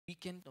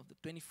weekend of the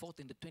 24th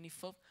and the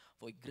 25th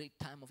for a great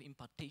time of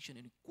impartation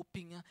and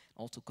equipping,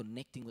 also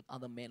connecting with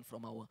other men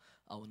from our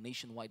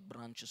nationwide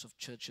branches of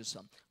churches.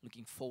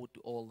 Looking forward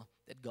to all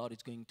that God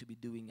is going to be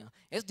doing.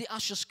 As the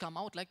ushers come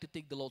out, I'd like to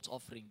take the Lord's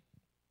offering.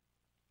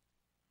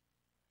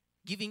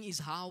 Giving is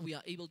how we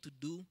are able to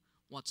do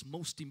what's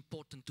most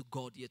important to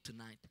God here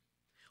tonight.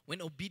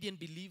 When obedient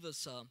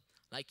believers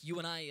like you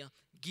and I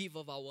give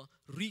of our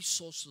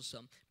resources,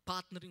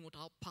 partnering with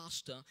our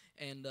pastor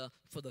and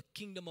for the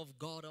kingdom of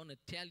God, I want to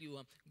tell you,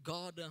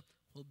 God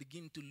will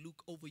begin to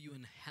look over you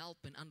and help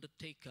and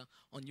undertake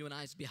on you and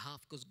I's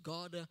behalf, because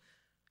God,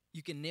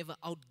 you can never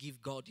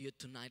outgive God here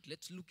tonight.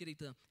 Let's look at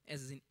it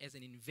as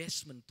an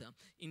investment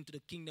into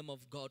the kingdom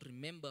of God.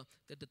 Remember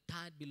that the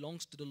tithe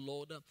belongs to the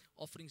Lord,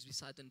 offerings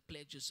beside and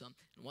pledges, and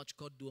watch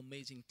God do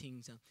amazing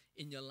things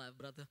in your life.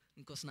 Brother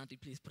Nkosnati,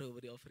 please pray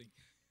over the offering.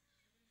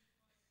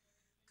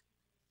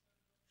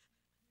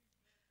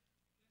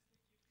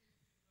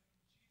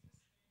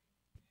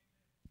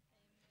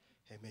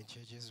 Amen,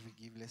 churches. We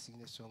give blessing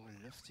the song,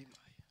 Lift Him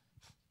High.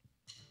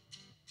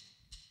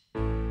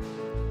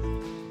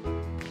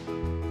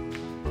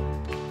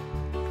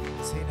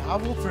 Saying, I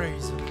will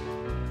praise Him.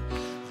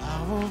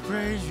 I will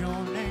praise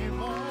your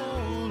name,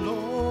 oh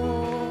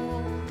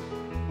Lord.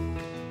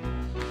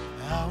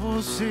 I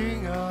will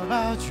sing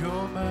about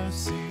your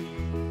mercy.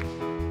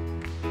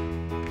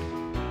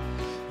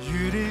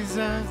 You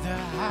deserve the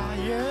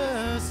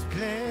highest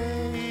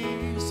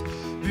place.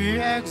 Be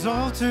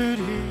exalted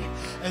here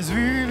as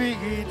we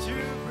begin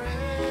to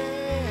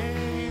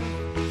pray.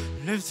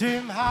 Lift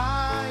Him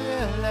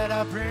higher, let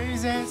our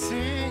praise and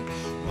sing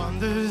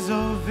wonders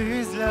of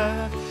His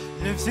love.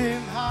 Lift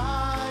Him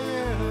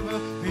higher,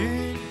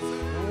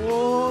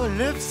 oh,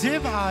 lift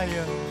Him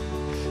higher.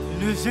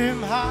 Lift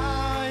Him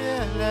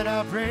higher, let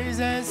our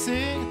praise and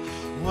sing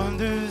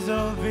wonders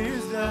of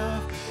His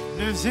love.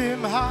 Lift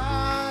Him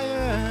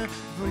higher,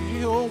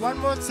 oh, one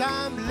more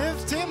time.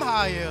 Lift Him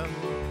higher.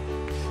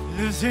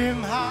 Lift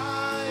Him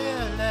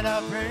higher, let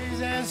our praise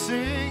and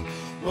sing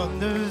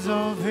wonders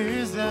of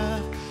His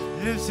love.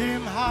 Lift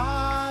Him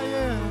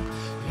higher,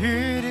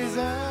 He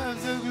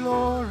deserves the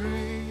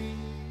glory.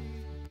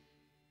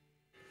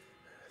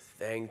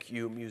 Thank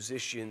you,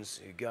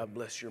 musicians. God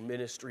bless your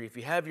ministry. If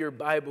you have your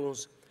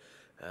Bibles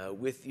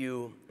with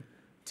you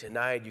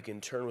tonight, you can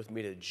turn with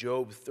me to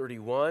Job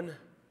 31.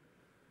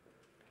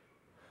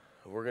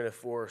 We're going to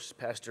force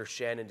Pastor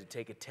Shannon to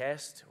take a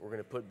test. We're going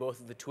to put both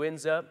of the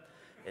twins up.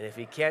 And if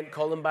he can't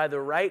call him by the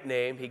right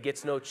name, he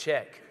gets no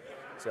check.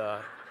 So,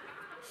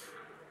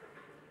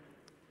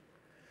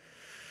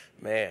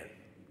 man,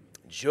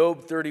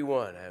 Job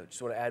 31. I just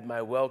want to add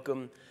my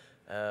welcome.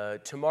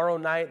 Tomorrow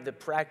night, the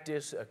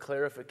practice, a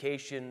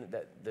clarification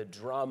that the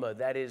drama,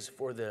 that is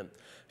for the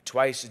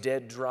Twice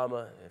Dead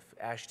drama. If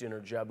Ashton or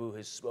Jabu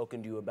has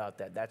spoken to you about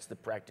that, that's the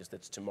practice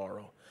that's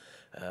tomorrow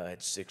at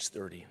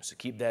 6:30. So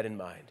keep that in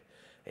mind.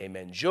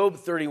 Amen. Job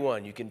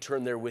 31, you can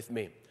turn there with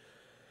me.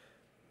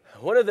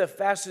 One of the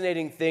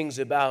fascinating things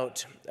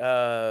about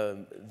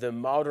the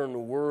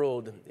modern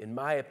world, in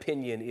my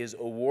opinion, is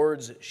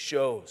awards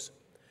shows.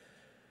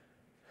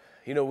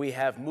 You know, we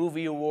have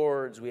movie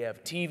awards, we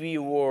have TV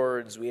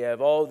awards, we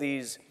have all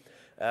these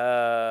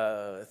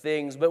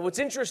things. But what's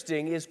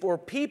interesting is for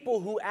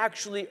people who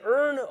actually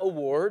earn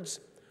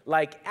awards,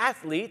 like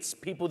athletes,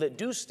 people that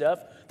do stuff,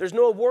 there's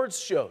no awards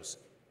shows.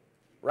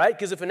 Right?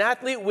 Because if an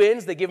athlete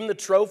wins, they give him the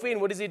trophy, and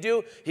what does he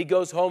do? He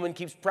goes home and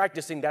keeps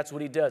practicing. That's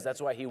what he does.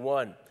 That's why he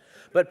won.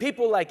 But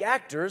people like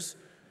actors,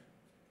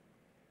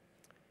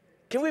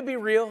 can we be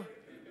real?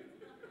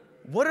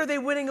 What are they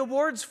winning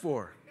awards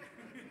for?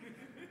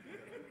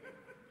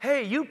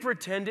 Hey, you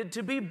pretended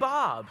to be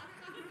Bob.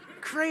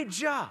 Great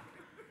job.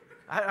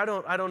 I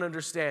don't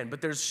understand, but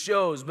there's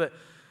shows. But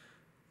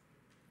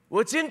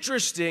what's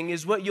interesting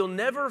is what you'll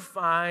never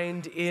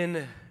find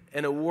in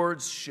an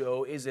awards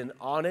show is an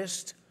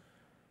honest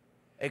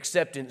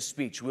acceptance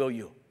speech, will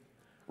you?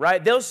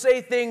 Right? They'll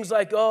say things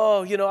like,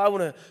 oh, you know, I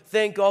want to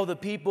thank all the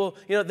people.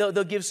 You know,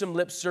 they'll give some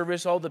lip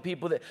service, all the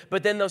people that,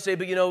 but then they'll say,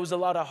 but you know, it was a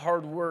lot of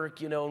hard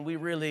work, you know, and we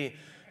really,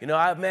 you know,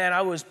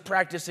 I was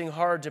practicing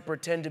hard to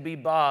pretend to be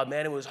Bob,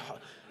 man, it was hard.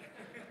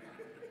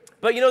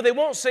 But, you know, they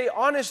won't say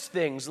honest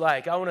things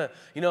like, I want to,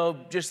 you know,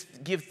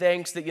 just give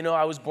thanks that, you know,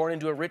 I was born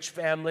into a rich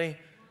family.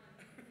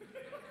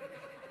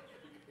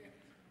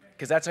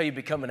 Because that's how you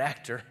become an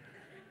actor.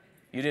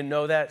 You didn't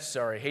know that?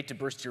 Sorry, hate to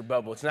burst your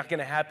bubble. It's not going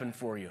to happen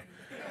for you.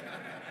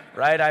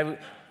 Right? I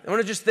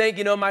want to just thank,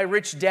 you know, my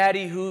rich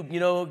daddy who,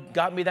 you know,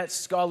 got me that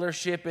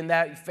scholarship in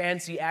that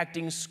fancy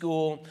acting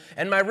school,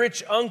 and my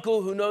rich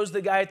uncle who knows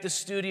the guy at the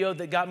studio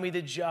that got me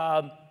the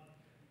job.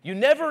 You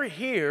never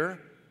hear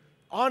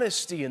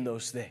honesty in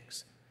those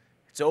things.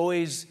 It's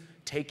always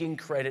taking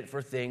credit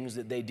for things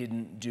that they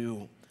didn't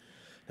do.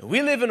 Now,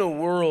 we live in a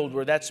world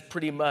where that's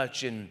pretty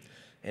much an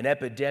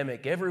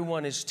epidemic.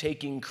 Everyone is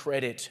taking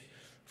credit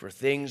for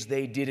things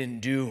they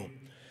didn't do.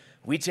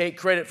 We take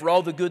credit for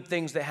all the good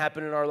things that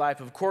happen in our life.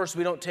 Of course,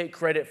 we don't take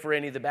credit for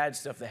any of the bad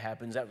stuff that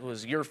happens. That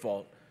was your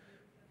fault,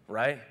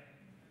 right?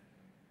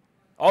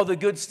 All the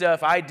good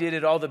stuff, I did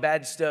it. All the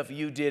bad stuff,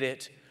 you did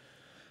it.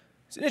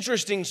 It's an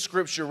interesting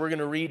scripture we're going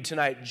to read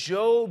tonight.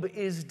 Job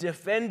is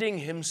defending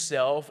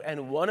himself,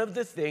 and one of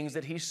the things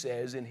that he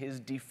says in his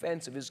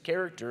defense of his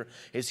character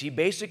is he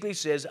basically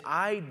says,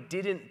 I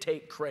didn't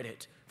take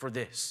credit for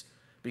this,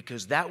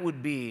 because that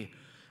would be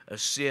a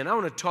sin. I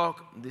want to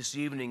talk this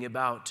evening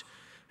about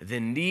the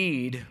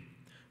need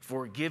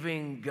for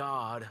giving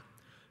God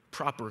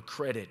proper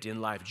credit in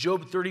life.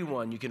 Job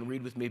 31, you can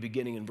read with me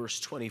beginning in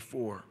verse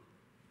 24.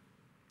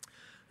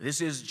 This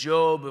is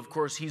Job, of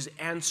course, he's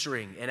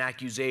answering an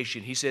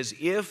accusation. He says,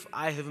 if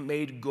I have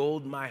made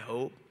gold my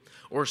hope,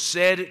 or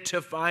said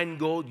to find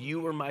gold,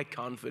 you are my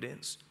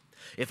confidence.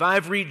 If I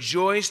have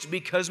rejoiced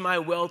because my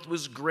wealth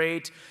was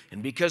great,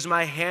 and because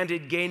my hand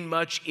had gained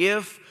much,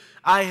 if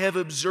I have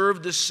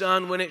observed the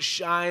sun when it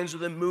shines, or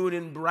the moon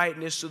in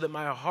brightness, so that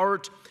my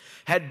heart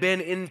had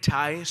been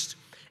enticed,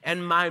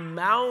 and my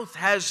mouth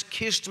has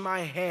kissed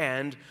my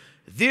hand,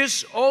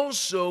 this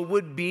also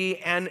would be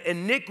an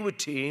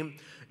iniquity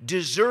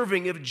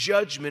deserving of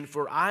judgment,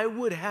 for I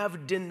would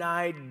have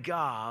denied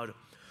God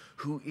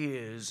who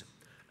is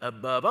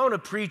above. I want to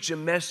preach a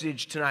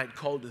message tonight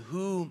called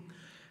Who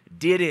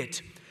Did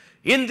It?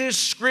 In this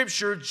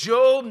scripture,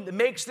 Job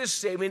makes this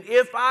statement,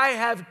 if I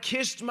have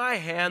kissed my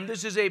hand,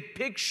 this is a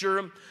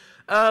picture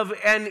of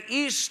an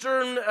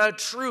Eastern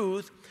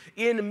truth.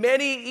 In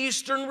many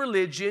Eastern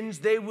religions,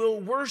 they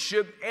will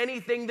worship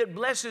anything that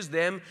blesses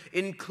them,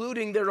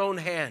 including their own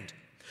hand.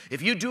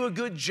 If you do a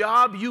good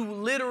job, you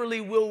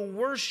literally will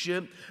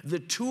worship the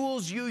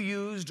tools you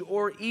used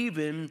or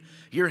even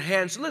your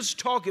hands. So let's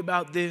talk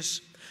about this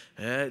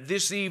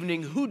this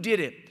evening. Who did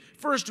it?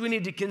 First, we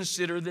need to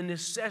consider the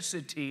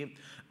necessity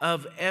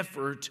of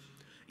effort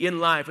in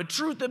life. A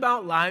truth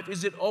about life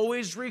is it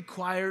always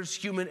requires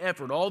human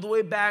effort. All the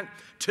way back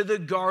to the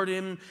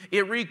garden,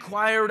 it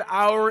required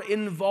our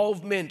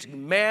involvement.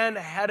 Man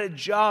had a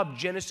job,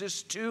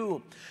 Genesis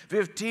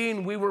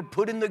 2:15. We were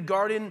put in the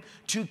garden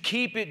to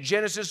keep it.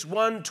 Genesis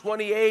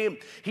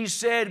 1:28. He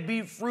said,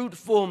 be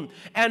fruitful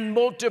and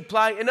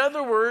multiply. In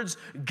other words,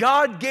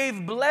 God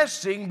gave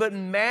blessing, but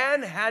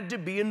man had to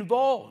be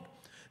involved.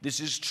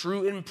 This is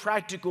true in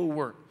practical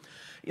work.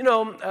 You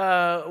know,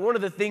 one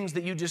of the things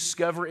that you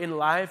discover in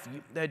life,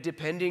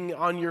 depending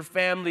on your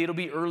family, it'll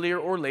be earlier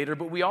or later,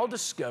 but we all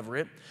discover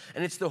it,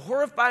 and it's the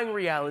horrifying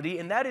reality,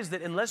 and that is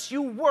that unless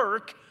you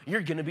work,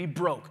 you're going to be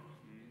broke.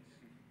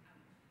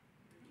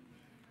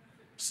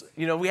 So,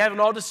 you know, we haven't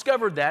all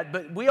discovered that,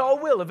 but we all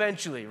will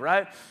eventually,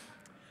 right?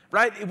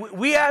 Right?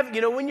 We have,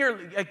 you know, when you're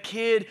a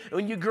kid,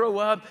 when you grow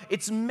up,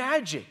 it's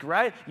magic,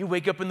 right? You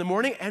wake up in the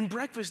morning and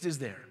breakfast is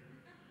there.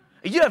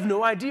 You have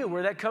no idea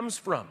where that comes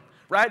from.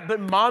 Right? But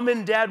mom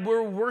and dad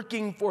were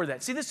working for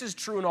that. See, this is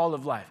true in all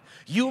of life.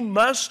 You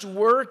must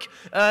work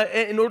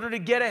in order to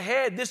get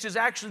ahead. This is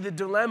actually the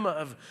dilemma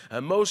of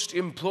most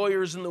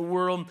employers in the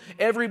world.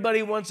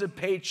 Everybody wants a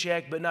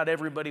paycheck, but not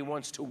everybody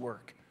wants to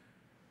work.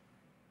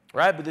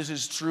 Right? But this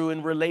is true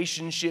in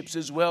relationships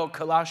as well.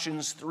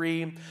 Colossians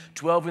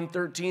 3:12 and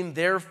 13.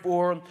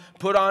 Therefore,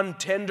 put on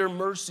tender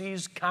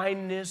mercies,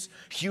 kindness,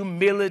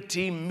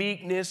 humility,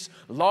 meekness,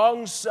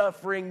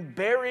 long-suffering,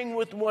 bearing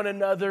with one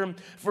another,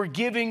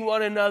 forgiving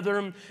one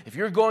another. If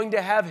you're going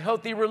to have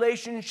healthy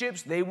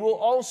relationships, they will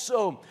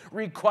also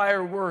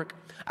require work.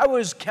 I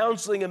was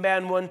counseling a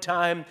man one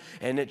time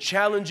and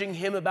challenging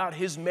him about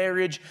his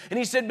marriage. And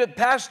he said, but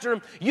Pastor,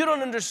 you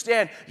don't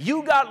understand.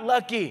 You got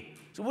lucky.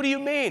 So what do you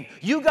mean?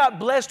 You got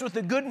blessed with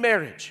a good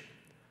marriage.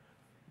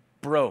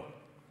 Bro,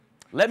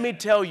 let me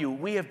tell you,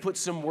 we have put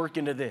some work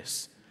into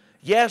this.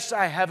 Yes,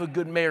 I have a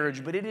good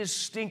marriage, but it is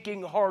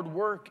stinking hard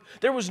work.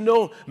 There was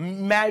no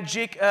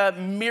magic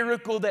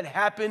miracle that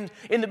happened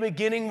in the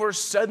beginning where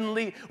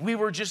suddenly we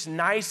were just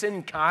nice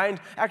and kind.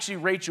 Actually,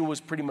 Rachel was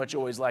pretty much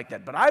always like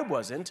that, but I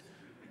wasn't.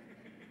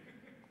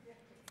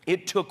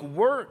 It took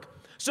work.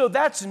 So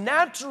that's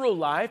natural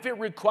life. It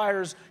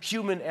requires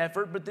human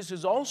effort, but this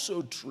is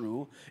also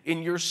true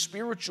in your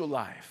spiritual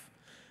life.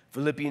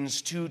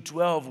 Philippians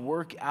 2:12,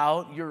 work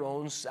out your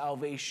own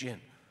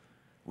salvation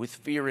with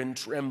fear and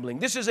trembling.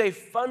 This is a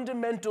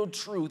fundamental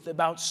truth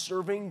about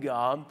serving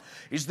God,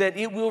 is that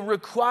it will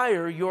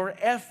require your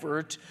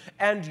effort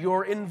and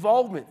your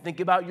involvement. Think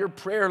about your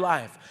prayer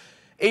life.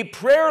 A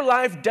prayer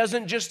life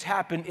doesn't just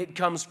happen, it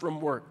comes from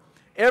work.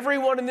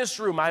 Everyone in this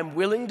room, I'm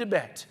willing to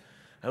bet,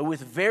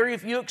 with very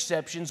few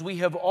exceptions, we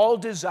have all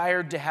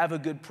desired to have a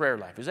good prayer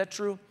life. Is that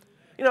true?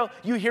 You know,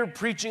 you hear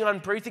preaching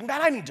on prayer, you think,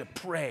 man, I need to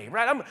pray,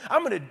 right?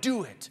 I'm going to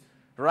do it,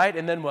 right?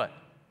 And then what?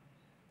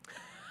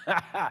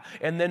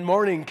 And then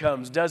morning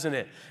comes, doesn't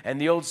it?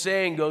 And the old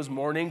saying goes,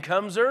 morning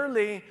comes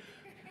early.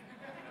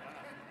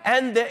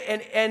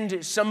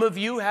 And some of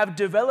you have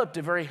developed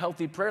a very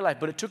healthy prayer life,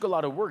 but it took a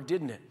lot of work,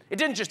 didn't it? It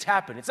didn't just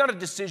happen. It's not a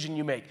decision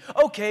you make.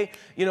 Okay,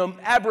 you know,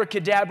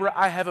 abracadabra,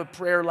 I have a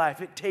prayer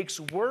life. It takes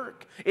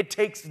work. It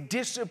takes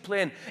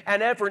discipline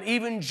and effort.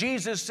 Even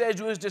Jesus said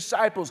to his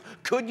disciples,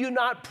 could you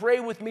not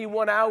pray with me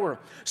 1 hour?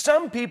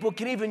 Some people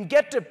can even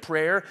get to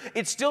prayer.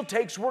 It still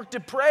takes work to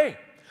pray.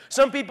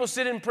 Some people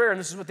sit in prayer, and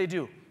this is what they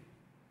do.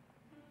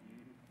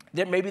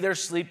 Maybe they're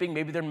sleeping,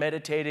 maybe they're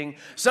meditating.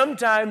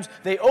 Sometimes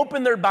they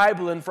open their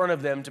Bible in front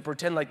of them to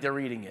pretend like they're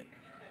reading it.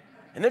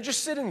 And they're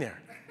just sitting there.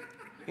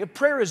 You know,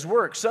 prayer is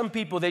work. Some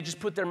people, they just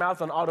put their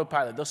mouth on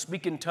autopilot. They'll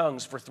speak in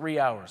tongues for 3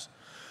 hours.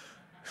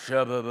 That's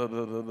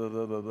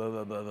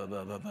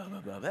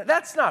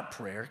not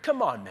prayer.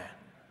 Come on, man.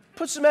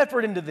 Put some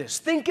effort into this.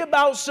 Think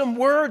about some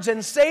words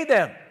and say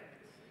them.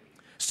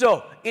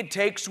 So it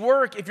takes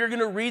work. If you're going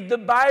to read the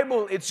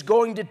Bible, it's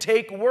going to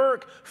take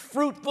work.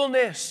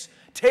 Fruitfulness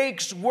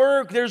takes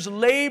work. There's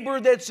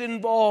labor that's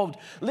involved.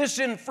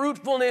 Listen,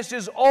 fruitfulness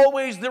is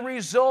always the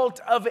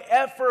result of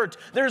effort.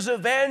 There's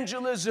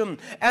evangelism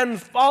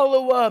and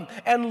follow-up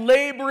and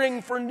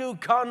laboring for new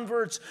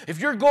converts. If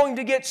you're going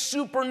to get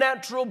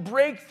supernatural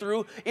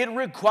breakthrough, it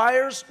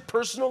requires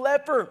personal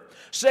effort.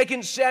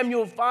 2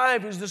 Samuel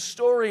 5 is the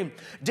story.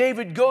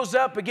 David goes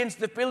up against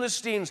the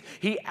Philistines.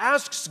 He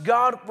asks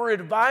God for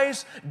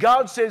advice.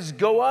 God says,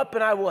 go up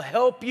and I will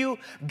help you.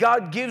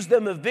 God gives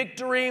them a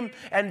victory,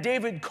 and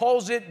David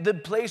calls it the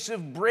place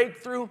of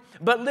breakthrough.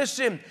 But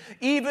listen,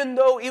 even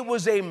though it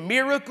was a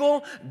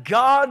miracle,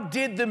 God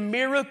did the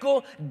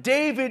miracle,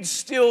 David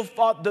still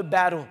fought the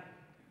battle.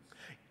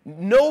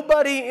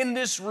 Nobody in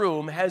this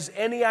room has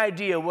any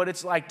idea what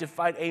it's like to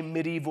fight a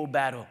medieval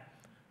battle.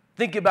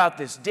 Think about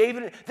this.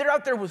 David, they're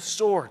out there with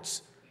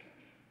swords.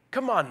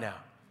 Come on now,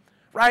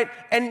 right?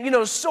 And, you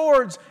know,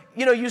 swords,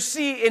 you know, you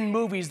see in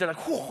movies, they're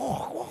like, whoa,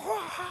 whoa,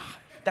 whoa.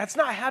 That's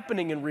not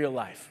happening in real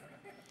life.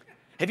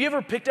 Have you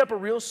ever picked up a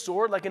real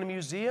sword like in a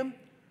museum?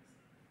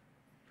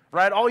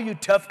 Right? All you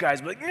tough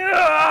guys be like,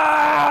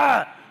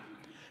 ah!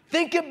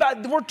 Think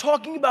about, we're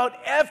talking about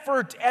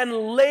effort and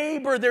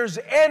labor. There's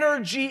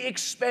energy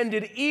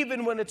expended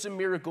even when it's a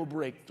miracle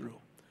breakthrough.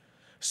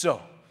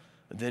 So,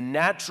 the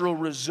natural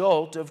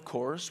result, of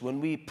course,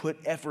 when we put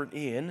effort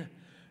in,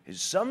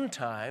 is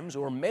sometimes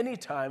or many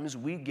times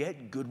we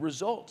get good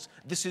results.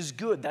 This is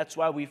good. That's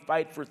why we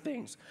fight for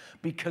things,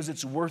 because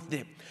it's worth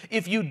it.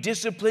 If you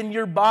discipline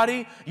your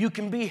body, you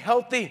can be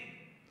healthy.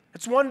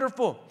 It's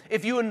wonderful.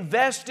 If you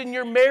invest in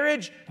your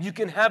marriage, you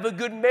can have a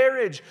good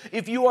marriage.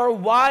 If you are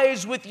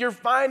wise with your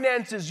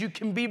finances, you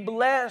can be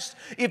blessed.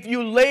 If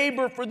you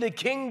labor for the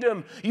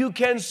kingdom, you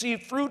can see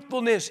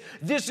fruitfulness.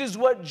 This is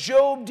what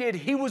Job did.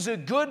 He was a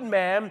good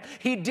man.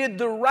 He did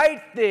the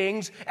right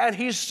things, and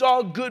he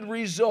saw good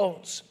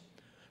results.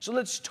 So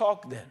let's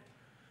talk then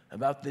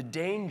about the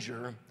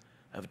danger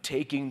of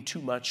taking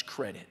too much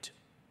credit.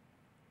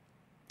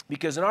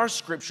 Because in our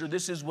scripture,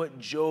 this is what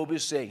Job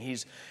is saying.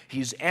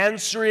 He's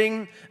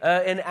answering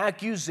an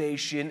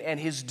accusation, and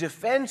his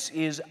defense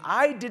is,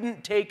 I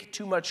didn't take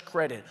too much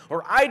credit,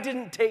 or I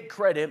didn't take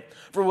credit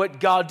for what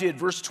God did.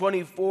 Verse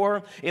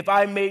 24, if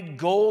I made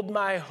gold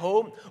my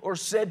hope, or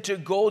said to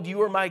gold,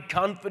 you are my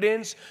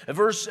confidence.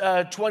 Verse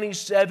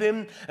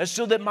 27,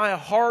 so that my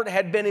heart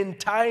had been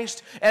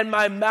enticed, and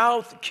my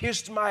mouth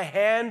kissed my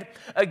hand.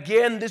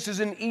 Again, this is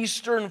an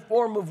Eastern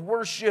form of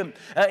worship,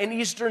 an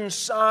Eastern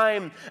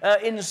sign.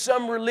 In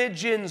some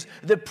religions,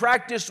 the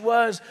practice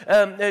was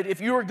that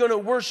if you were going to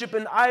worship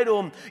an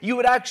idol, you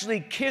would actually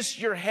kiss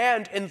your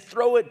hand and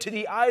throw it to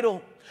the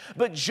idol.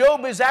 But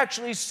Job is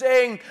actually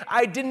saying,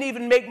 I didn't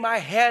even make my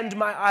hand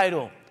my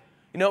idol.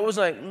 You know, it was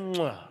like,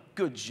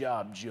 good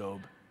job,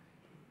 Job.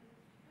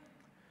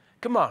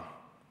 Come on.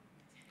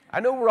 I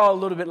know we're all a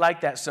little bit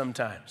like that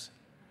sometimes,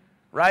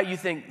 right? You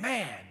think,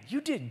 man,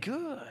 you did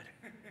good.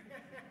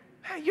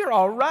 Man, you're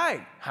all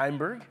right,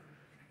 Heimberg.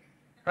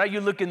 Right?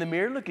 You look in the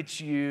mirror, look at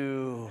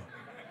you.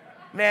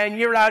 Man,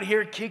 you're out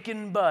here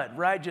kicking butt,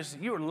 right? Just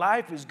your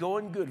life is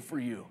going good for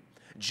you.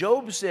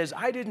 Job says,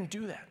 I didn't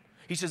do that.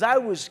 He says, I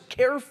was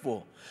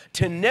careful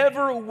to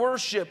never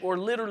worship or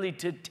literally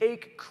to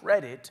take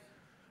credit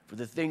for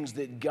the things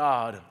that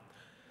God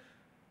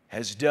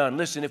has done.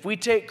 Listen, if we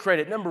take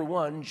credit, number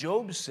one,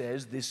 Job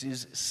says this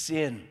is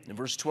sin. In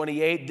verse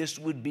 28, this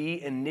would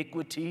be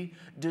iniquity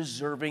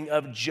deserving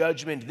of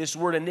judgment. This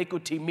word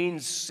iniquity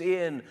means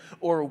sin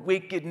or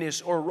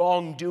wickedness or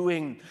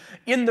wrongdoing.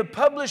 In the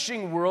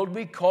publishing world,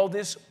 we call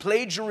this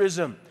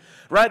plagiarism.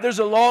 Right? There's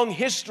a long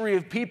history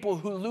of people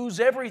who lose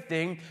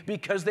everything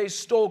because they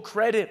stole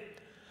credit.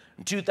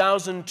 In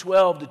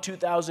 2012 to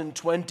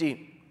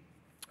 2020,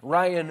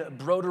 Ryan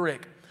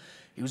Broderick,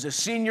 he was a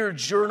senior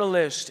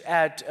journalist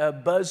at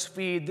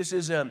BuzzFeed. This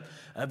is a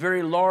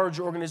very large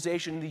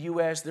organization in the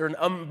U.S. They're an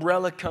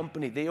umbrella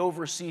company. They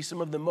oversee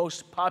some of the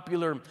most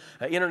popular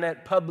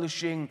internet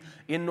publishing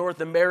in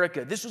North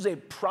America. This was a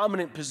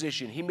prominent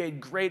position. He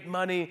made great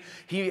money.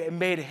 He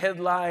made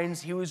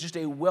headlines. He was just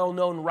a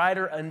well-known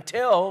writer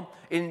until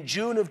in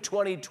June of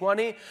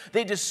 2020,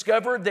 they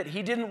discovered that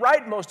he didn't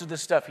write most of the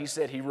stuff he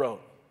said he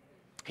wrote.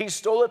 He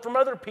stole it from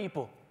other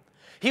people.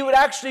 He would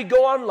actually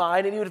go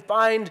online and he would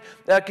find,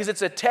 because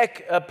it's a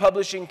tech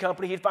publishing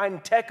company, he'd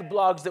find tech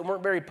blogs that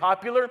weren't very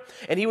popular,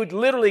 and he would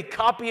literally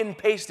copy and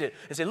paste it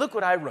and say, look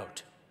what I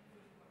wrote.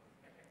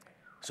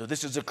 So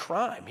this is a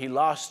crime. He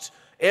lost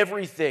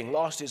everything,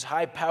 lost his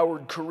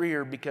high-powered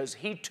career because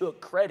he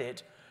took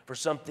credit for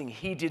something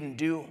he didn't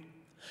do.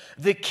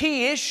 The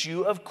key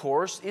issue, of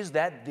course, is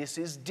that this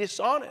is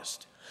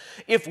dishonest.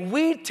 If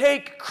we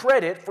take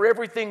credit for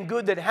everything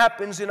good that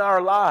happens in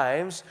our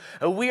lives,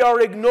 we are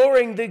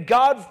ignoring the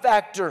God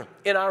factor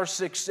in our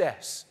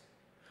success.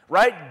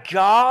 Right?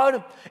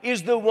 God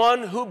is the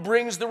one who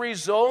brings the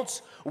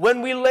results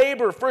when we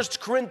labor. 1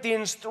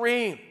 Corinthians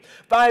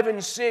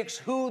 3:5-6.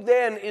 Who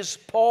then is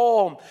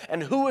Paul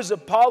and who is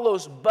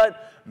Apollos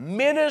but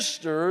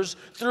ministers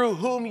through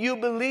whom you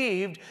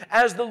believed,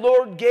 as the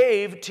Lord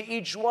gave to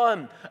each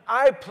one?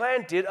 I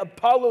planted,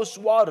 Apollos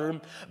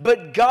watered,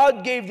 but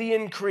God gave the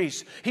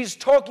increase. He's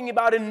talking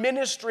about in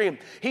ministry.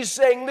 He's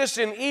saying,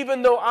 listen,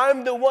 even though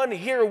I'm the one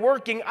here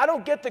working, I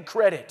don't get the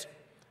credit.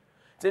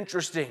 It's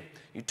interesting.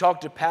 You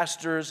talk to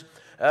pastors,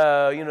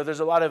 there's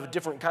a lot of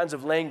different kinds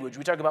of language.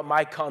 We talk about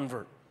my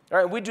convert. All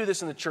right, we do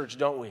this in the church,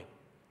 don't we?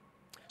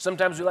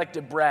 Sometimes we like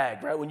to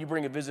brag, right? When you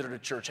bring a visitor to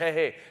church,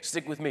 hey,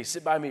 stick with me,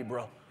 sit by me,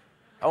 bro.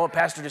 I want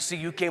pastor to see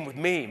you came with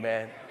me,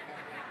 man.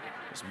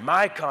 It's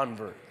my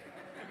convert.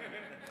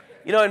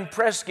 In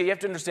Prescott, you have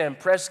to understand,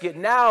 Prescott,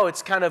 now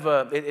it's kind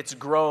of it's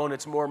grown,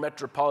 it's more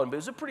metropolitan, but it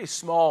was a pretty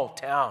small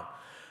town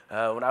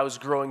when I was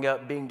growing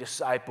up, being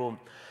discipled.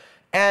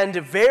 And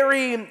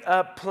very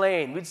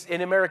plain.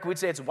 In America, we'd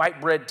say it's white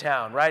bread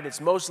town, right?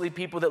 It's mostly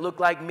people that look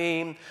like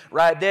me,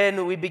 right?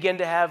 Then we begin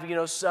to have,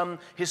 some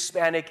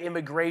Hispanic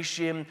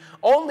immigration.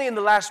 Only in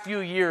the last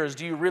few years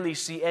do you really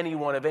see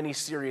anyone of any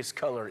serious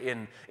color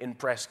in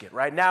Prescott,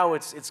 right? Now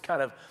it's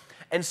kind of,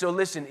 and so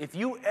listen, if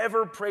you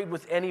ever prayed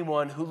with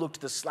anyone who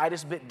looked the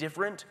slightest bit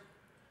different,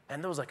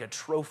 and that was like a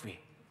trophy.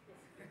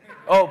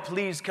 Oh,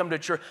 please come to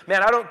church.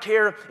 Man, I don't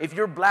care if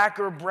you're black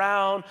or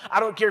brown. I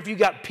don't care if you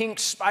got pink,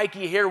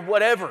 spiky hair,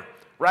 whatever,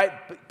 right?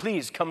 But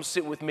please come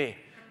sit with me,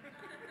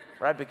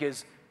 right?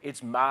 Because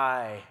it's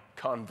my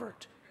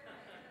convert.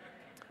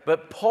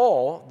 But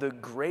Paul, the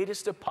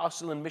greatest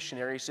apostle and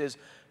missionary, says,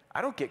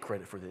 I don't get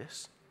credit for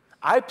this.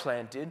 I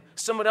planted,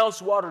 someone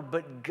else watered,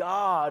 but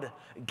God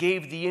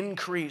gave the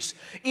increase.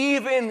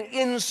 Even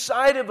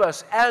inside of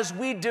us, as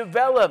we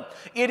develop,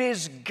 it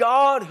is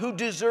God who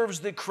deserves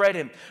the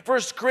credit.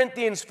 1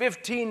 Corinthians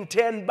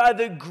 15:10, by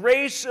the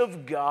grace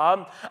of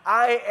God,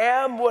 I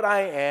am what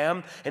I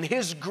am, and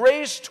His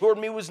grace toward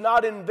me was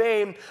not in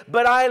vain,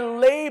 but I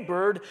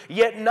labored,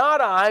 yet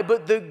not I,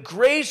 but the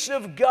grace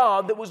of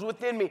God that was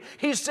within me.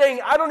 He's saying,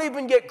 I don't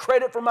even get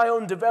credit for my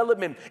own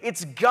development.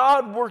 It's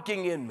God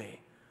working in me.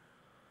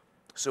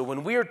 So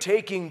when we are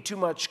taking too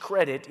much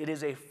credit, it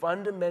is a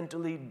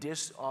fundamentally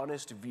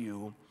dishonest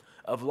view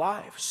of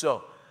life.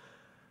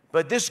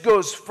 But this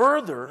goes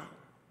further.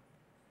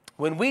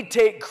 When we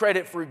take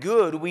credit for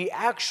good, we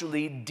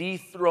actually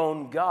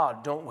dethrone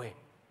God, don't we?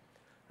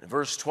 In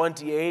verse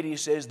 28, he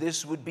says,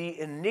 this would be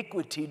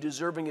iniquity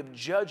deserving of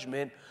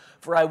judgment,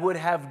 for I would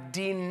have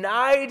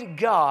denied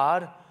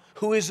God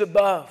who is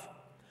above.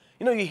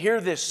 You hear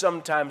this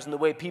sometimes in the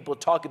way people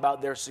talk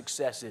about their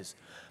successes.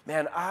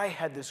 Man, I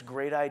had this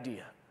great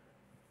idea.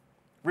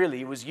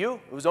 Really, it was you?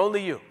 It was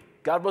only you.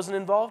 God wasn't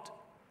involved?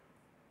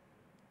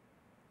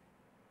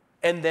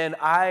 And then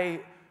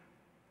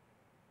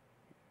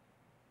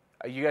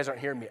you guys aren't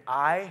hearing me.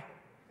 I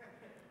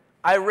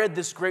read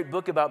this great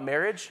book about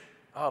marriage.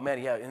 Oh,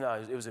 man, yeah,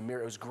 it was a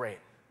mirror. It was great.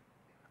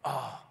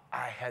 Oh,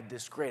 I had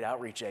this great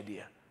outreach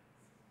idea.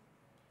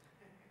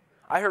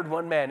 I heard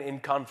one man in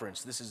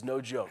conference. This is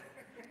no joke.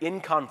 In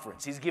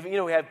conference, he's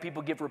giving, we have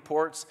people give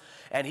reports,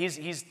 and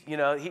he's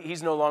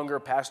no longer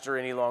a pastor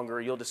any longer.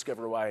 You'll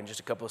discover why in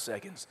just a couple of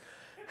seconds.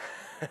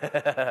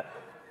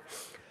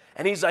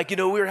 And he's like, we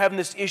were having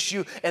this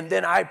issue, and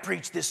then I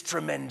preached this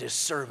tremendous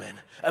sermon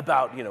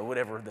about,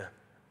 whatever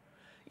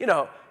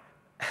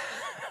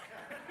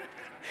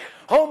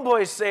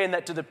Homeboy's saying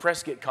that to the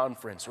Prescott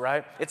conference,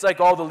 right? It's like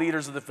all the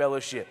leaders of the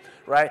fellowship,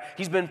 right?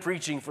 He's been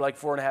preaching for like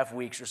 4.5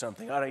 weeks or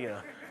something. I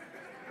don't.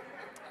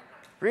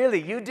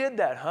 Really, you did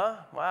that, huh?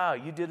 Wow,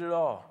 you did it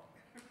all.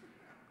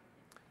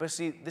 But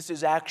see, this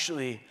is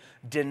actually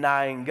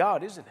denying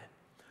God, isn't it?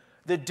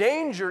 The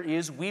danger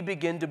is we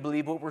begin to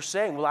believe what we're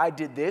saying. Well, I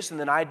did this, and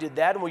then I did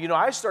that. And, well,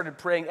 I started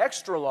praying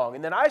extra long,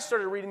 and then I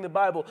started reading the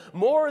Bible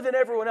more than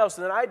everyone else,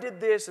 and then I did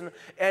this.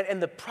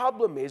 And the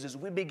problem is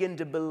we begin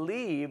to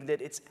believe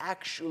that it's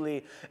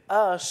actually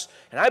us.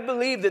 And I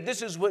believe that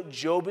this is what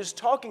Job is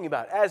talking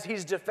about. As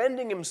he's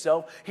defending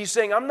himself, he's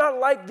saying, I'm not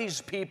like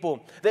these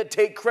people that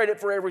take credit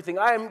for everything.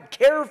 I am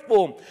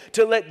careful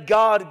to let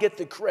God get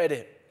the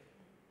credit.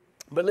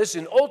 But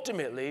listen,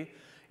 ultimately,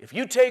 if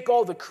you take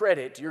all the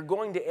credit, you're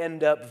going to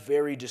end up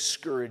very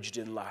discouraged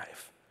in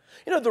life.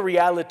 The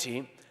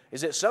reality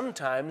is that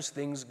sometimes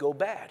things go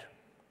bad,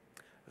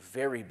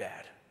 very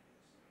bad,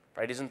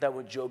 right? Isn't that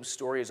what Job's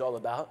story is all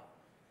about?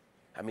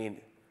 I mean,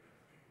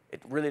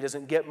 it really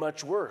doesn't get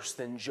much worse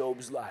than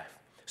Job's life.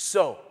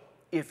 So,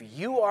 if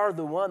you are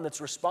the one that's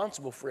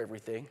responsible for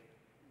everything,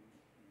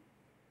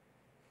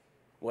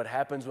 what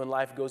happens when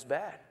life goes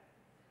bad?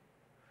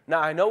 Now,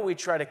 I know we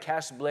try to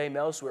cast blame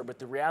elsewhere, but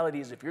the reality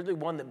is if you're the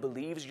one that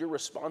believes you're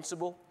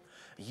responsible,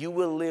 you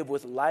will live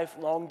with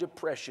lifelong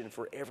depression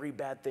for every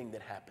bad thing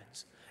that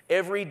happens.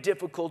 Every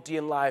difficulty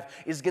in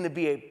life is going to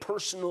be a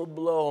personal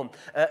blow,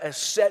 a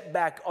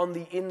setback on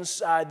the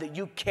inside that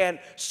you can't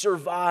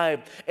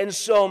survive. And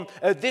so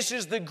this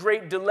is the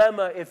great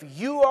dilemma. If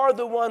you are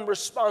the one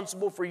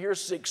responsible for your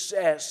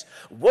success,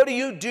 what do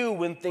you do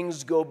when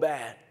things go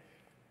bad?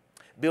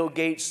 Bill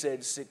Gates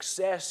said,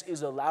 success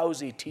is a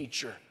lousy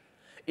teacher.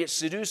 It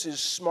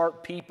seduces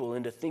smart people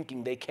into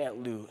thinking they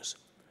can't lose.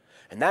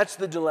 And that's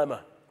the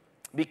dilemma.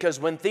 Because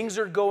when things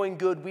are going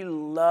good, we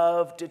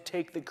love to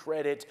take the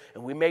credit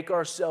and we make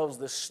ourselves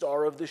the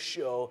star of the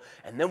show,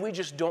 and then we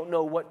just don't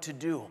know what to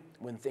do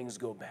when things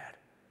go bad.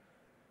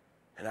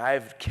 And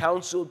I've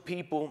counseled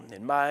people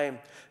in my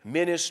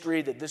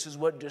ministry that this is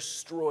what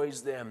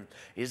destroys them,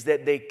 is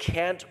that they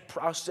can't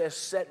process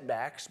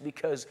setbacks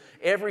because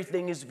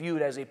everything is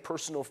viewed as a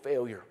personal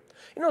failure.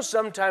 You know,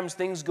 sometimes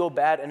things go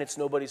bad and it's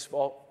nobody's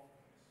fault.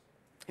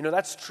 You know,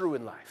 that's true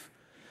in life.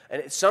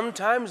 And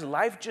sometimes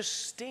life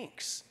just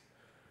stinks.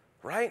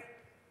 Right?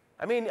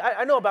 I mean,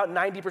 I know about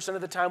 90% of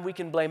the time we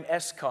can blame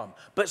ESCOM,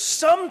 but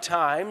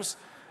sometimes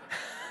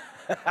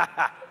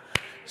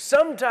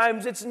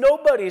it's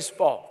nobody's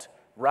fault,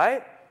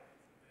 right?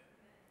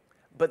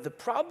 But the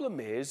problem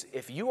is,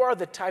 if you are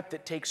the type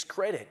that takes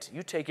credit,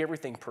 you take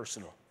everything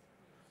personal.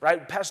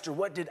 Right? Pastor,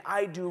 what did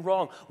I do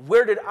wrong?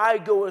 Where did I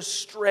go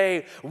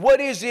astray? What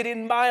is it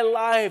in my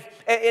life?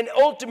 And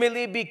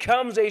ultimately it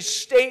becomes a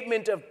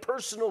statement of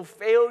personal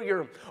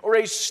failure or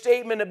a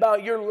statement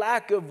about your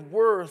lack of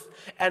worth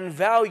and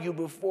value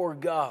before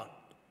God.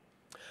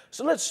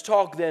 So let's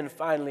talk then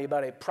finally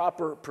about a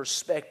proper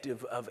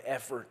perspective of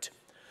effort.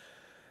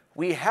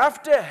 We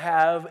have to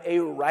have a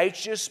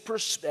righteous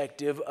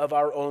perspective of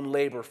our own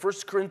labor.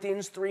 1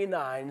 Corinthians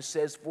 3:9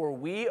 says, "For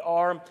we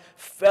are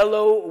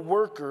fellow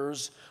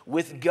workers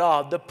with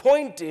God." The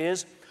point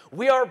is,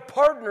 we are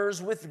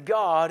partners with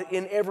God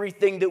in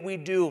everything that we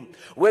do,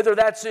 whether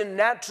that's in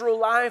natural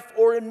life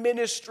or in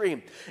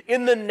ministry.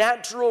 In the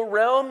natural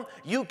realm,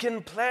 you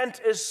can plant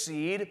a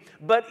seed,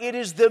 but it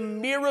is the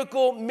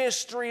miracle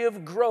mystery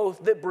of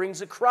growth that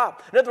brings a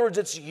crop. In other words,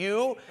 it's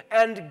you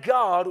and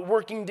God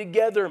working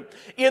together.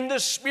 In the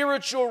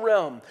spiritual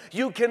realm,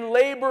 you can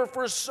labor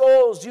for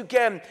souls, you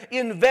can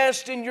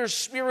invest in your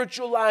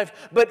spiritual life,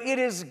 but it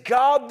is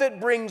God that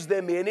brings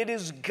them in. It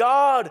is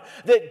God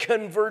that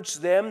converts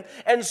them.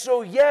 And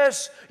so,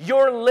 yes,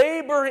 your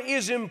labor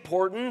is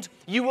important.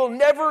 You will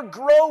never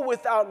grow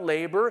without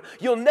labor.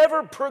 You'll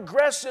never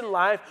progress in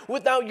life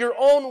without your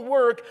own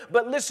work.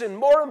 But listen,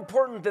 more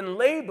important than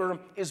labor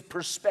is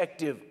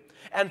perspective.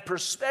 And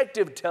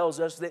perspective tells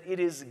us that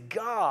it is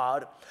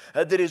God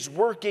that is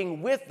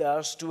working with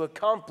us to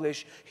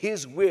accomplish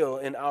His will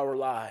in our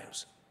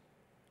lives.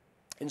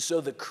 And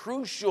so the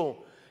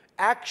crucial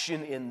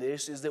action in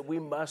this is that we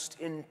must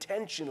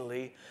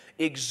intentionally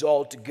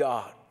exalt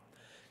God.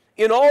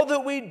 In all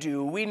that we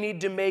do, we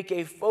need to make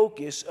a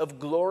focus of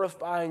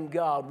glorifying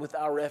God with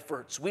our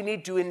efforts. We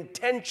need to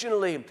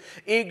intentionally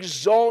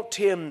exalt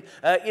Him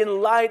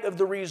in light of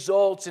the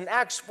results. In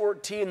Acts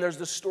 14, there's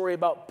the story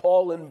about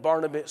Paul and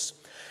Barnabas.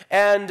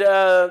 And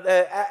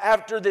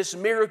after this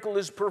miracle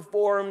is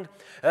performed,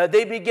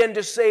 they begin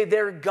to say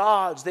they're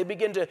gods. They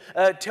begin to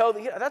tell,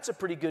 yeah, that's a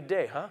pretty good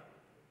day, huh?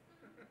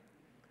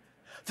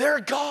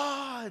 They're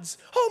gods.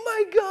 Oh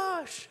my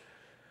gosh.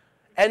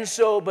 And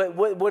so, but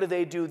what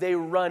do? They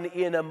run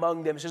in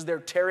among them. It says they're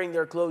tearing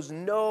their clothes.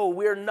 No,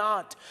 we're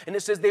not. And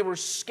it says they were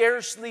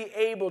scarcely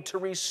able to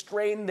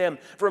restrain them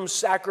from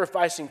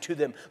sacrificing to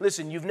them.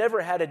 Listen, you've never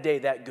had a day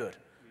that good,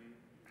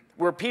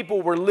 where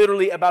people were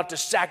literally about to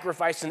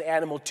sacrifice an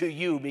animal to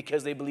you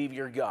because they believe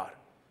you're God.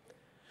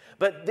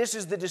 But this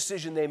is the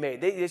decision they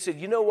made. They said,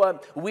 you know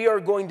what? We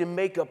are going to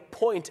make a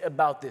point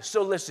about this.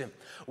 So listen,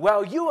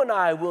 while you and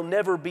I will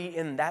never be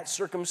in that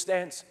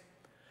circumstance,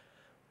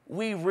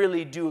 we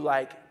really do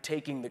like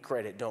taking the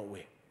credit, don't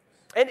we?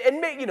 And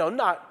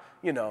not,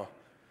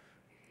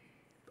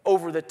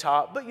 over the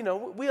top, but,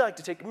 we like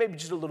to take maybe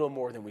just a little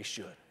more than we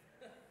should.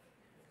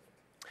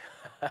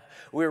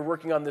 We were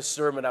working on this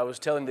sermon. I was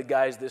telling the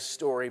guys this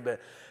story,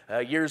 but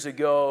years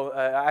ago,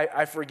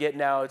 I forget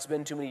now. It's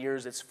been too many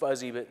years. It's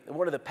fuzzy, but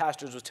one of the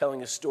pastors was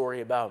telling a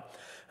story about,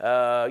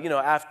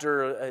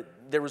 after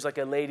there was like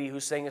a lady who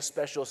sang a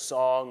special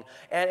song,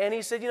 and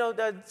he said,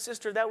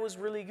 sister, that was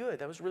really good.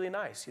 That was really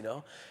nice,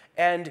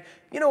 And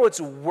what's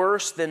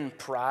worse than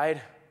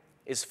pride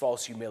is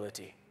false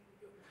humility.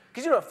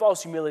 Because what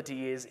false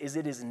humility is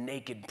it is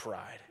naked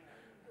pride.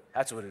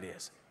 That's what it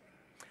is.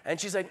 And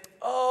she's like,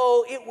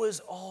 oh, it was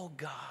all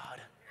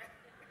God.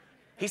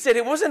 He said,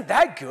 it wasn't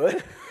that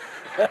good.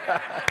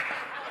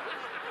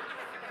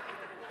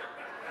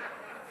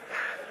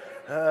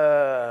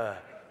 But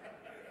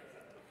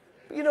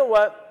you know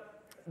what?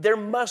 There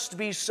must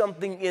be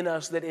something in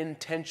us that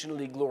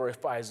intentionally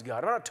glorifies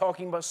God. I'm not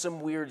talking about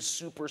some weird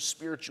super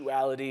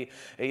spirituality,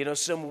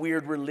 some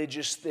weird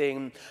religious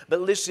thing.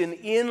 But listen,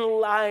 in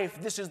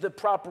life, this is the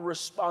proper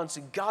response,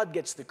 and God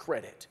gets the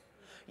credit.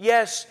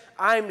 Yes,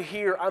 I'm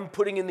here. I'm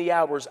putting in the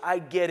hours. I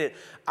get it.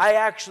 I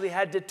actually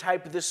had to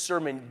type this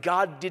sermon.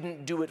 God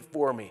didn't do it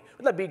for me.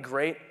 Wouldn't that be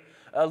great?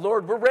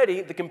 Lord, we're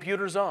ready. The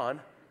computer's on.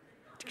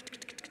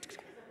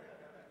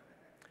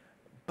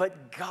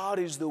 But God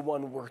is the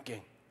one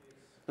working.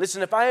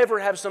 Listen, if I ever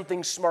have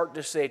something smart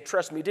to say,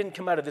 trust me, it didn't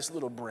come out of this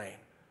little brain.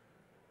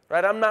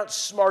 Right? I'm not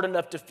smart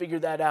enough to figure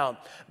that out.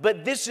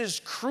 But this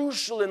is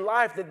crucial in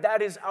life,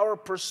 that is our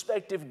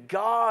perspective.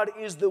 God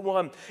is the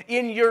one.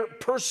 In your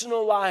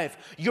personal life,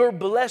 your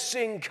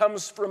blessing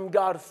comes from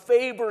God.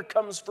 Favor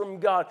comes from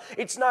God.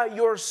 It's not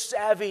your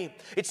savvy.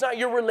 It's not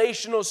your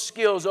relational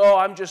skills. Oh,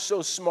 I'm just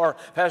so smart.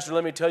 Pastor,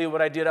 let me tell you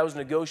what I did. I was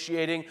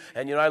negotiating,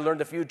 and I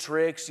learned a few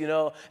tricks,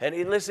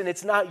 And listen,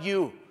 it's not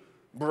you.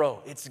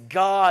 Bro, it's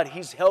God.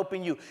 He's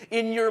helping you.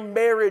 In your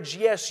marriage,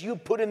 yes, you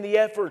put in the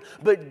effort,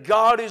 but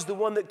God is the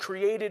one that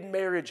created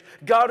marriage.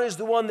 God is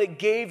the one that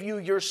gave you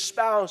your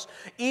spouse.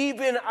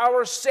 Even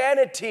our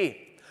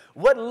sanity,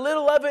 what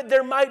little of it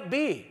there might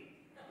be.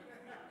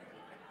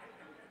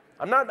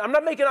 I'm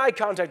not making eye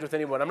contact with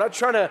anyone. I'm not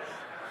trying to.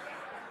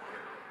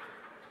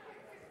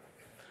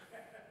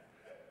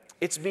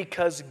 It's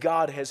because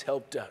God has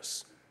helped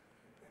us.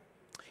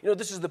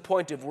 This is the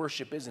point of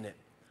worship, isn't it?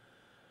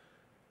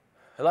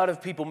 A lot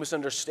of people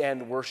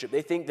misunderstand worship.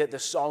 They think that the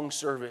song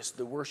service,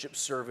 the worship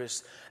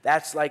service,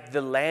 that's like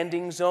the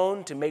landing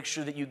zone to make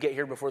sure that you get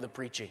here before the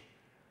preaching,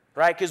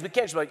 right? Because we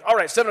can't just be like, all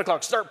right, 7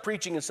 o'clock, start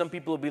preaching, and some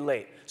people will be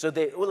late. So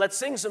let's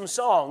sing some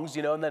songs,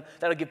 and then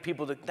that'll give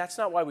people that's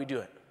not why we do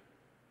it,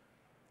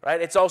 right?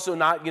 It's also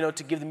not,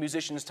 to give the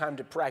musicians time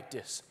to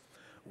practice.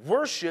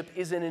 Worship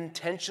is an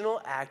intentional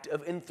act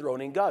of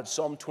enthroning God.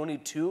 Psalm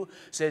 22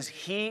 says,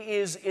 He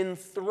is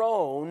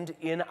enthroned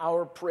in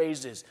our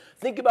praises.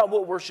 Think about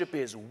what worship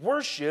is.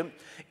 Worship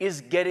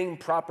is getting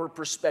proper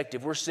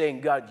perspective. We're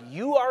saying, God,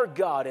 you are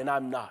God and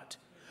I'm not.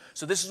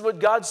 So this is what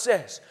God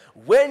says.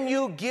 When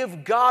you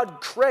give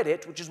God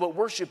credit, which is what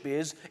worship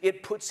is,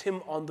 it puts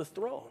Him on the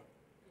throne.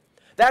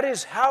 That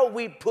is how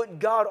we put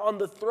God on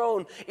the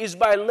throne, is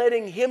by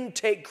letting Him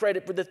take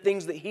credit for the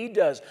things that He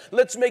does.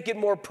 Let's make it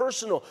more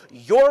personal.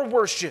 Your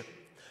worship,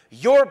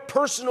 your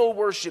personal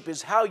worship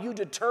is how you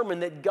determine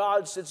that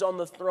God sits on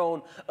the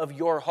throne of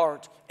your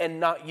heart and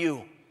not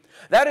you.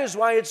 That is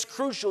why it's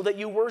crucial that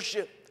you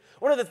worship.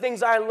 One of the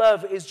things I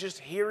love is just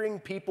hearing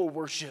people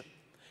worship.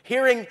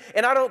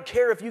 And I don't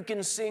care if you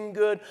can sing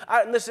good.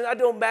 Listen, it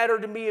don't matter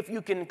to me if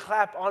you can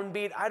clap on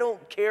beat. I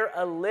don't care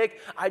a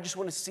lick. I just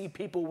want to see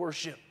people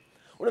worship.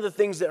 One of the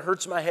things that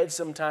hurts my head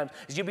sometimes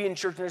is you be in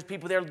church and there's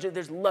people there,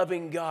 there's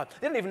loving God.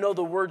 They don't even know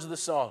the words of the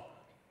song.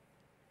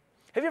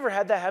 Have you ever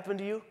had that happen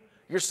to you?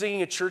 You're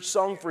singing a church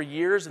song for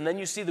years and then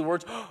you see the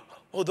words,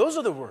 oh, those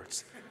are the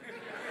words.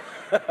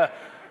 Right?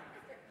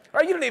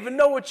 You don't even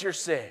know what you're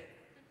saying.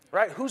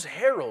 Right? Who's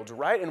Harold,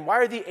 right? And why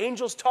are the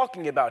angels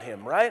talking about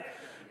him, right?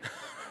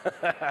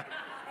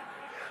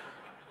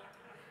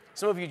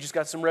 Some of you just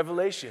got some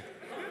revelation.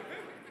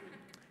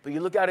 But you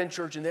look out in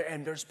church and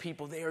there's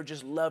people, they are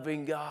just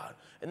loving God.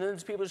 And then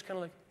there's people just kind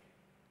of like,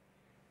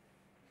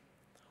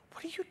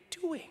 what are you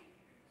doing?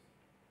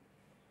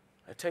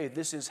 I tell you,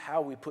 this is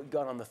how we put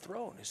God on the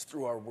throne, is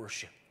through our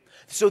worship.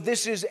 So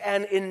this is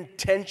an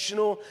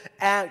intentional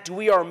act.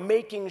 We are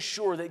making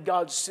sure that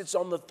God sits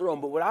on the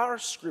throne. But what our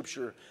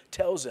scripture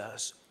tells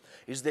us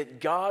is that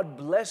God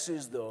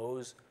blesses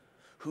those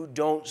who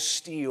don't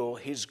steal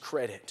His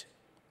credit.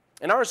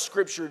 In our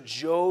scripture,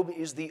 Job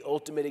is the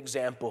ultimate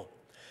example.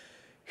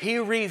 He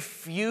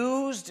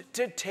refused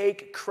to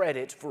take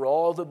credit for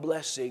all the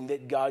blessing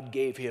that God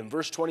gave him.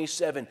 Verse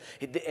 27,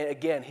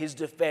 again, his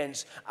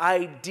defense,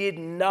 I did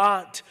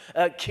not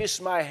kiss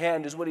my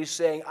hand, is what he's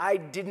saying. I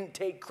didn't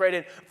take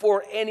credit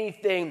for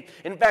anything.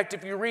 In fact,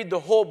 if you read the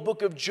whole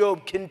book of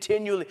Job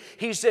continually,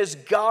 he says,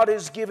 God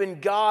is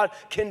given, God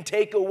can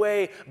take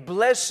away.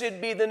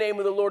 Blessed be the name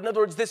of the Lord. In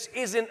other words, this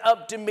isn't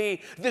up to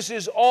me. This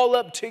is all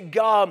up to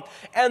God.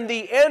 And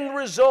the end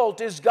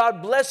result is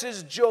God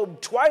blesses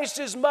Job twice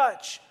as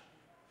much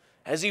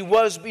as he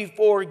was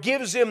before,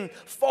 gives him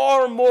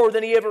far more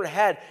than he ever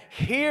had.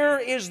 Here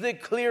is the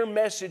clear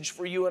message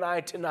for you and I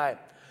tonight.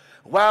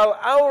 While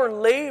our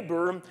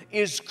labor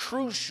is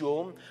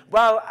crucial,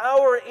 while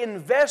our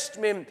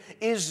investment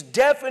is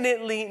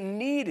definitely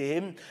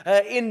needed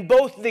in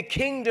both the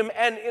kingdom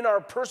and in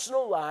our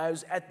personal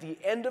lives, at the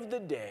end of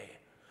the day,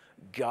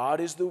 God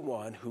is the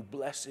one who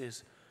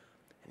blesses,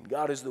 and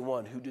God is the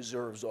one who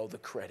deserves all the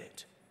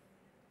credit.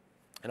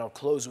 And I'll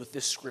close with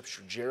this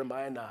scripture,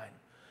 Jeremiah 9.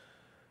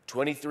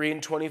 23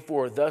 and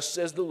 24, thus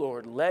says the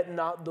Lord, let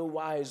not the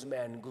wise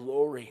man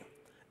glory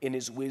in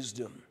his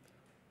wisdom.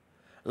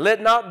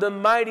 Let not the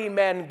mighty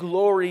man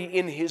glory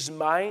in his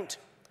might,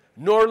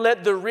 nor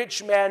let the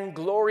rich man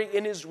glory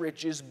in his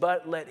riches,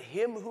 but let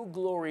him who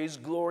glories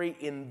glory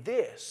in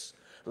this.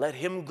 Let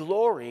him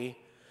glory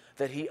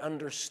that he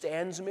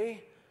understands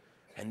me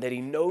and that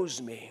he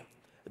knows me,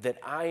 that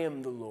I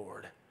am the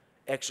Lord,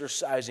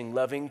 exercising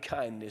loving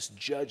kindness,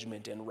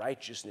 judgment, and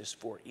righteousness,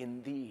 for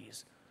in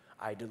these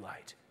I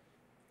delight.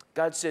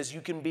 God says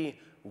you can be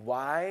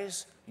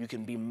wise, you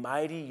can be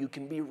mighty, you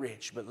can be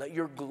rich, but let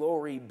your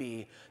glory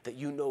be that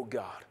you know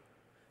God.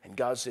 And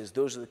God says,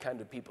 those are the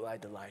kind of people I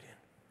delight in.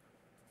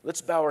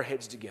 Let's bow our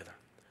heads together.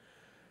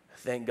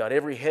 Thank God.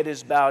 Every head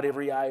is bowed,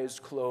 every eye is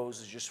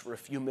closed. It's just for a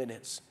few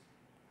minutes.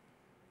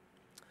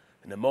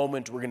 In a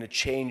moment, we're going to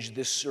change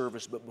this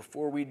service, but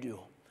before we do,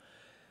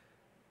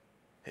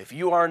 if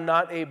you are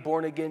not a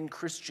born-again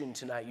Christian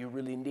tonight, you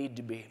really need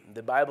to be.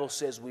 The Bible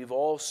says we've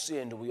all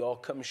sinned, we all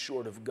come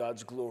short of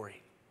God's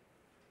glory.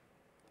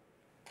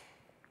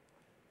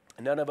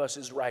 And none of us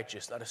is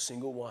righteous, not a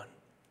single one.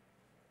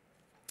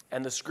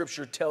 And the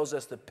Scripture tells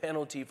us the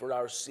penalty for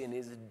our sin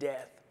is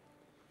death.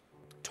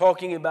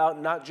 Talking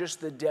about not just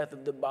the death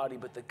of the body,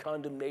 but the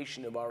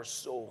condemnation of our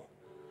soul.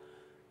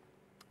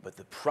 But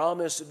the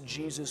promise of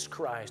Jesus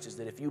Christ is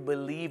that if you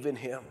believe in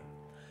Him,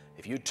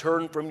 if you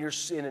turn from your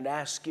sin and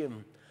ask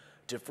Him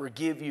to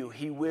forgive you,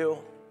 He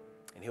will.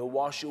 And He'll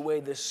wash away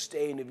the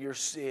stain of your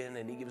sin,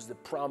 and He gives the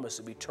promise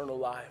of eternal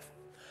life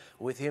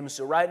with Him.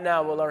 So right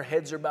now, while our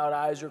heads are bowed,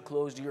 eyes are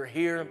closed, you're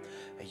here,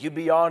 and you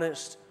be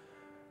honest.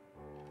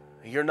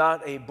 You're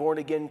not a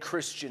born-again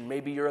Christian.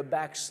 Maybe you're a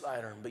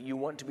backslider, but you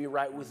want to be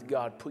right with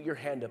God. Put your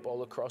hand up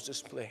all across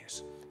this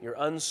place. You're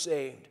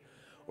unsaved,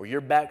 or you're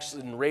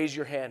backslidden. Raise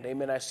your hand.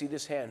 Amen. I see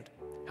this hand.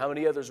 How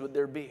many others would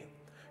there be?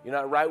 You're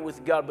not right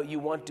with God, but you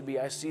want to be.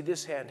 I see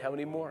this hand. How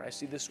many more? I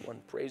see this one.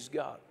 Praise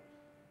God.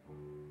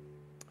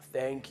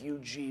 Thank you,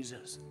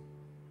 Jesus.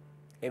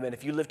 Amen.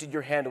 If you lifted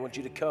your hand, I want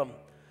you to come.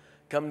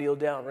 Come kneel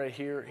down right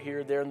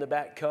here, there in the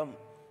back. Come.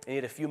 I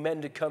need a few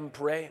men to come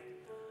pray.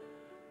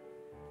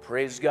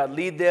 Praise God.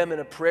 Lead them in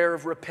a prayer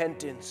of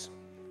repentance.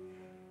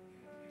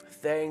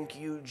 Thank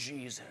you,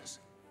 Jesus.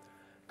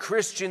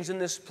 Christians in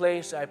this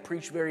place, I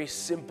preach very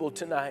simple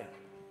tonight.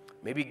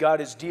 Maybe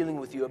God is dealing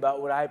with you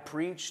about what I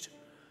preached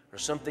or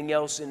something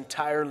else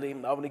entirely.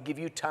 I want to give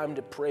you time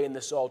to pray in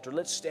this altar.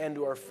 Let's stand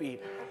to our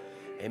feet.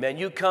 Amen.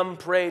 You come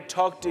pray,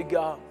 talk to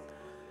God.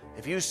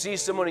 If you see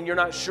someone and you're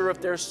not sure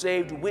if they're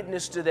saved,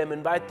 witness to them,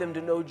 invite them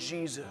to know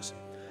Jesus.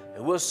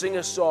 And we'll sing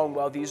a song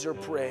while these are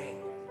praying.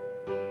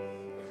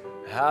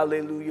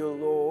 Hallelujah,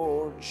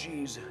 Lord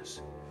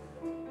Jesus.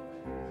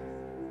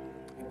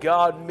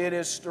 God,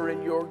 minister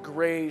in your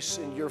grace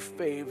and your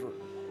favor.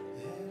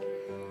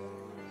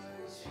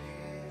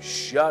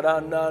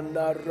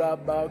 Sharanana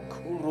rabba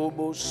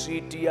kurubo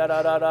siti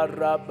arara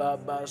rabba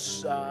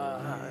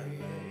basai.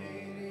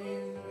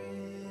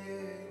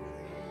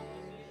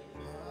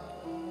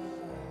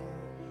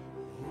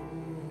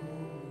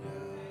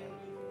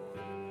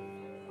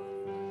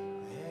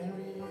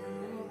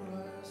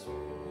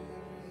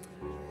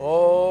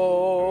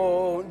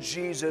 Oh,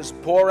 Jesus,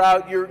 pour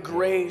out your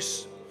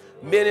grace.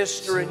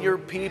 Minister in your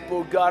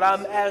people. God,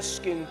 I'm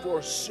asking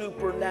for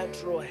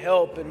supernatural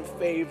help and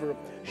favor.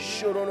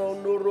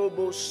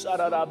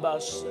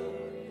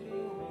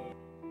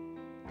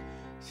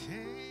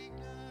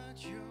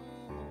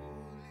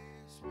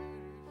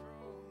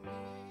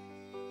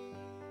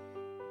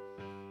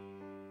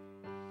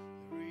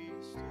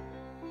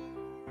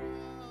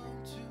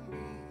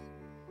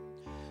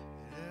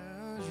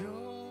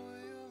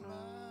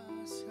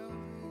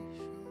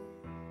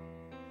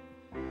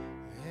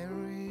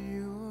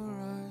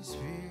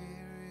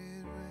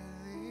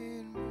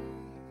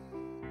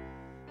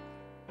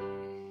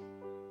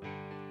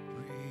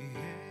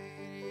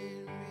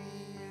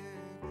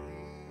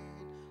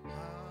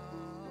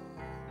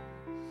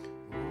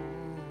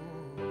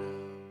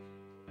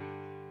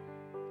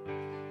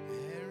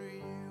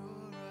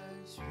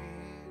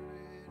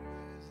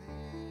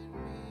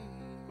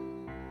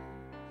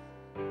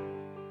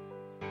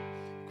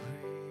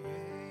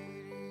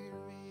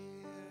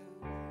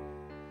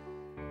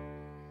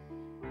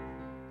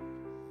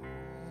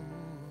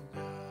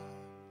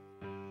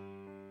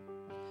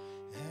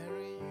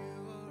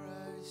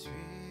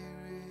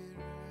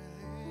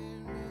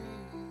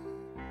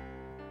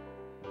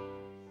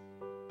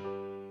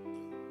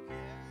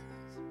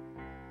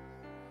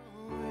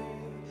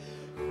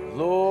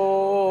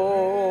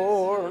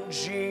 Lord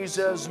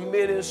Jesus,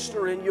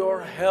 minister in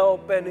your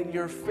help and in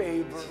your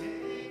favor.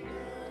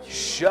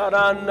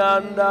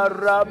 Sharananda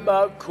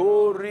rabba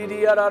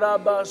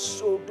koridiarabba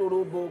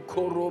soturubo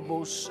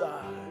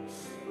korobosai.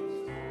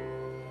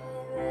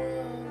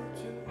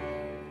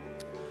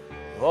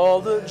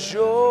 All the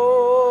joy,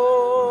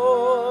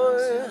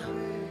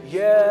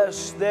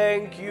 yes,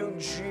 thank you,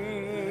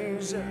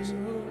 Jesus.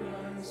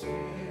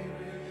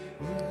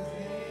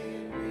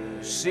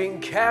 Sing,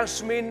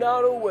 cast me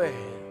not away.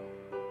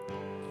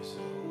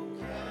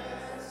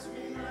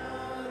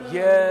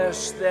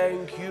 Yes,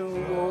 thank you,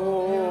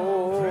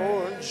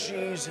 Lord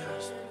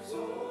Jesus.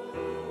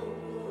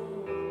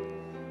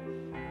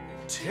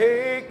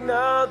 Take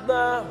not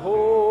thy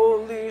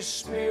Holy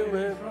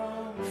Spirit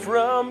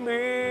from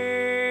me.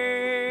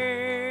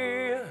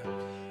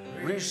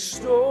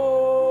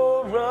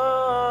 Restore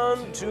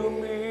unto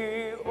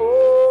me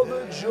all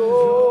the joy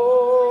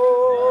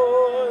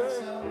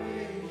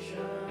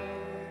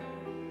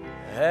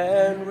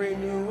and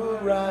renew a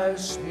right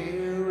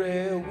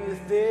spirit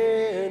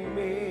within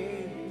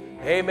me.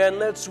 Amen.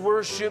 Let's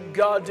worship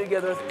God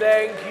together.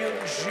 Thank you,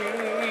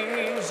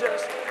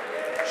 Jesus.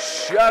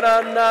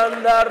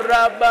 Sharananda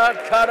Rabba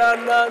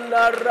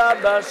Karananda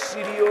Rabba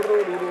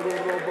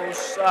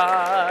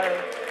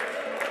Sidiorobosai.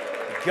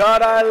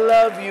 God, I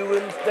love you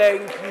and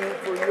thank you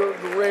for your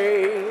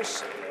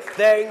grace.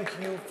 Thank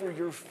you for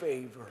your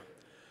favor.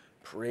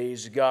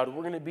 Praise God.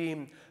 We're going to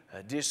be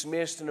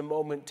dismissed in a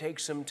moment. Take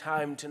some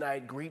time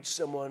tonight. Greet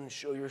someone.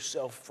 Show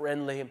yourself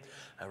friendly.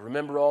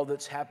 Remember all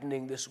that's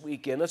happening this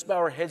weekend. Let's bow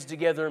our heads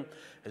together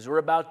as we're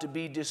about to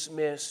be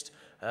dismissed.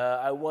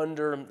 I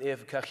wonder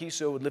if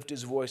Kahiso would lift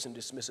his voice and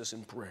dismiss us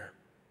in prayer.